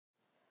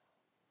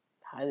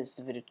Hi, this is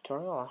a video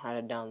tutorial on how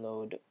to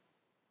download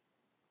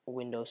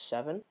Windows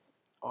 7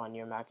 on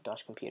your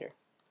Macintosh computer.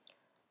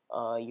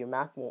 Your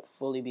Mac won't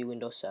fully be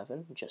Windows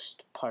 7,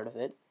 just part of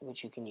it,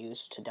 which you can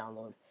use to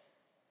download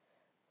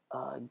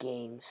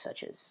games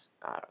such as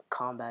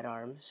Combat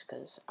Arms,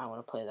 because I want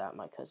to play that.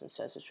 My cousin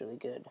says it's really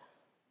good.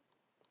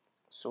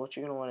 So what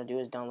you're going to want to do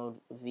is download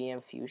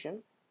VM Fusion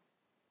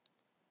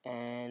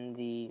and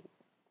the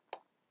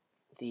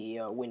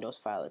Windows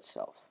file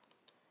itself.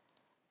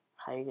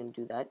 How you're going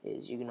to do that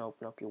is you're going to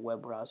open up your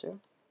web browser,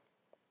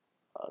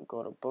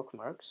 go to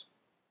bookmarks.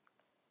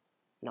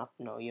 No,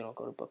 you don't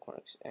go to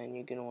bookmarks, and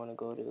you're going to want to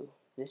go to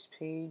this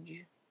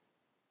page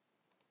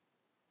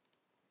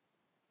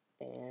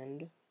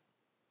and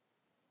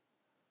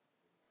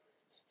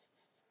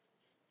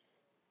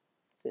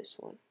this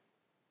one.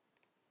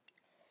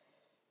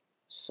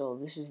 So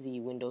this is the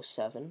Windows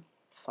 7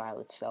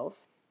 file itself.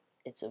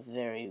 It's a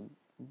very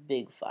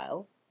big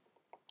file,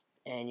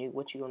 and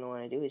what you're going to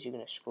want to do is you're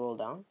going to scroll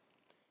down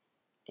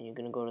and you're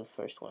going to go to the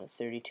first one,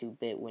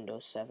 32-bit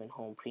Windows 7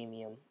 Home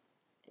Premium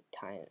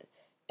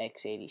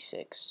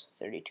x86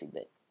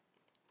 32-bit.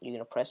 You're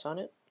going to press on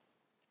it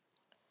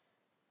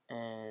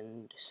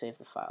and save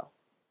the file.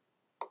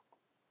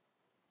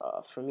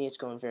 For me, it's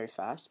going very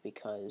fast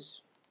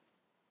because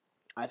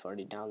I've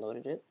already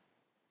downloaded it.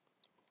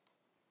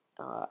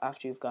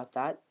 After you've got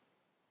that,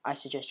 I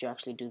suggest you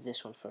actually do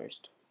this one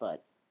first,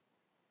 but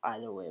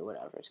either way,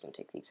 whatever, it's going to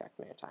take the exact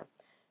amount of time.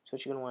 So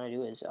what you're going to want to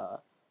do is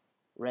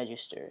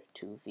register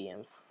to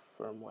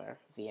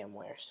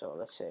VMware. So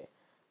let's say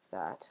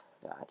that,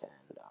 and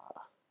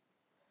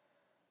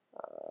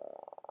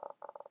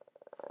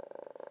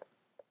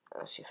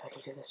let's see if I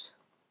can do this.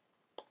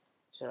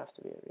 Does it have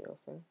to be a real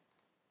thing?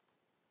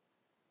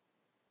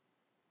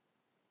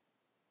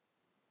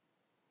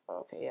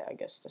 Okay, yeah, I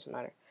guess it doesn't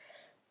matter.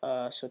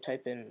 So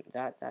type in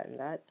that, and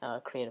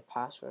that. Create a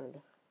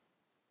password.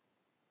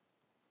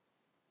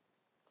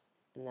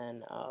 And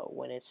then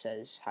when it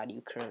says, how do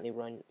you currently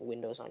run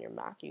Windows on your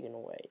Mac, you're going to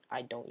write,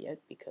 I don't yet,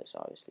 because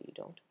obviously you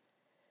don't.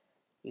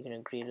 You're going to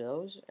agree to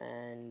those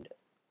and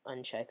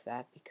uncheck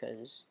that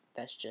because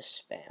that's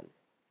just spam.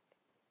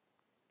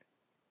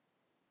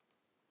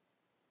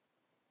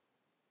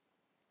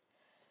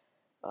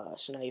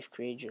 So now you've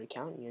created your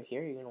account and you're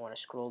here. You're going to want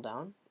to scroll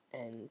down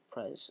and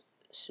press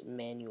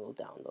manual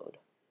download.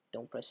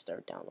 Don't press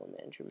start download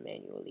manager,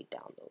 manually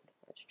download.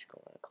 That's what you're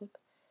going to want to click.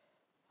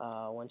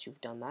 Once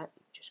you've done that,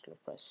 you're just going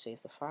to press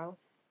save the file.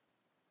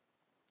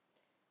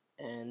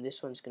 And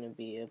this one's going to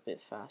be a bit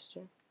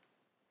faster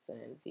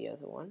than the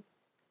other one.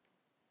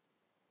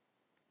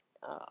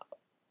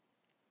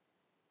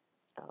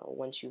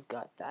 Once you've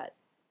got that,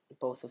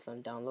 both of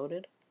them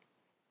downloaded,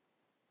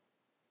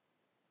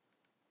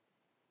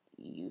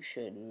 you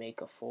should make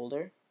a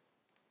folder,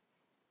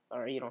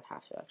 or you don't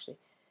have to actually.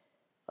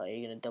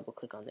 You're going to double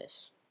click on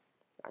this.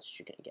 That's what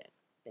you're going to get.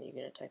 Then you're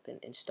going to type in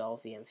install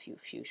VM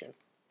Fusion.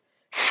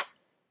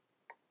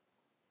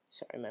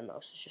 Sorry, my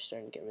mouse is just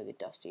starting to get really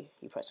dusty.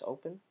 You press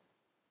open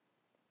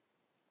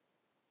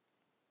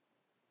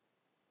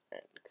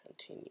and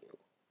continue.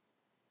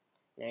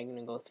 Now you're going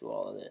to go through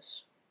all of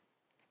this.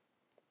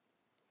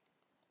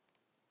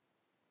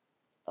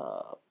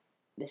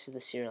 This is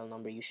the serial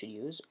number you should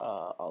use.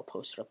 I'll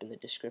post it up in the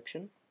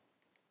description.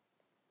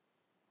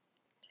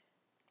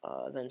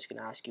 Then it's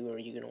going to ask you where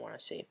you're going to want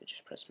to save it.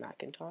 Just press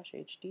Macintosh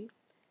HD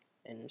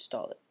and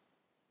install it.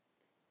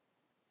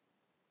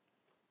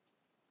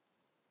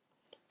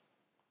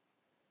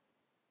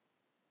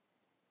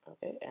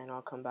 Okay, and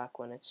I'll come back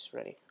when it's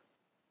ready.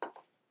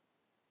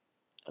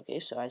 Okay,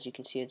 so as you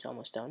can see, it's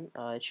almost done.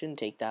 It shouldn't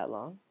take that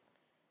long.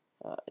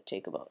 It'll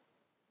take about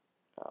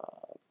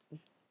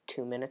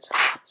 2 minutes,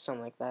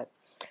 something like that.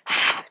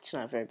 It's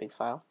not a very big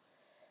file.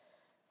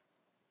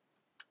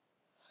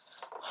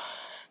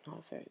 Not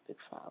a very big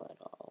file at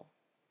all.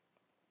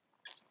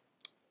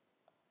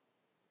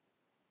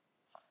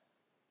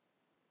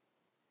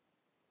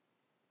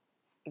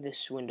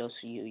 This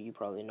Windows, you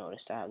probably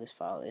noticed I have this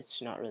file.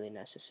 It's not really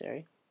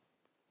necessary,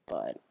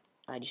 but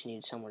I just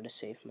needed somewhere to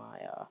save my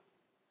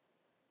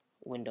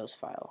Windows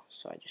file,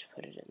 so I just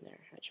put it in there.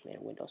 I just made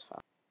a Windows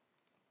file.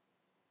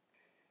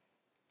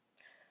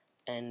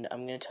 And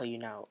I'm going to tell you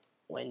now,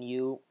 when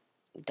you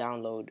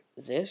download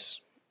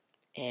this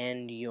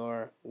and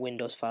your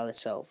Windows file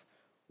itself,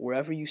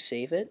 wherever you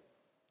save it,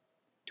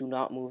 do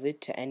not move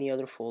it to any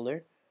other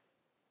folder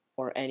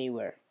or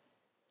anywhere.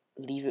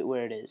 Leave it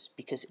where it is,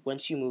 because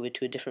once you move it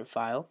to a different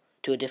file,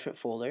 to a different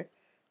folder,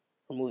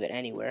 or move it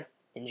anywhere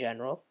in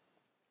general,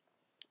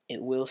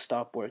 it will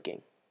stop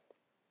working.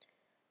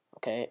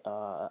 Okay,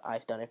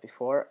 I've done it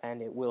before,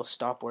 and it will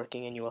stop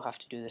working, and you will have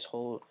to do this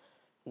whole,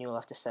 and you will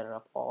have to set it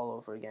up all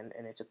over again,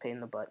 and it's a pain in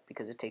the butt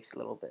because it takes a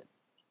little bit.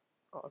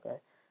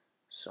 Okay,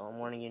 so I'm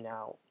warning you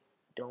now,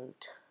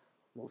 don't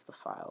move the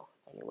file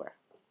anywhere.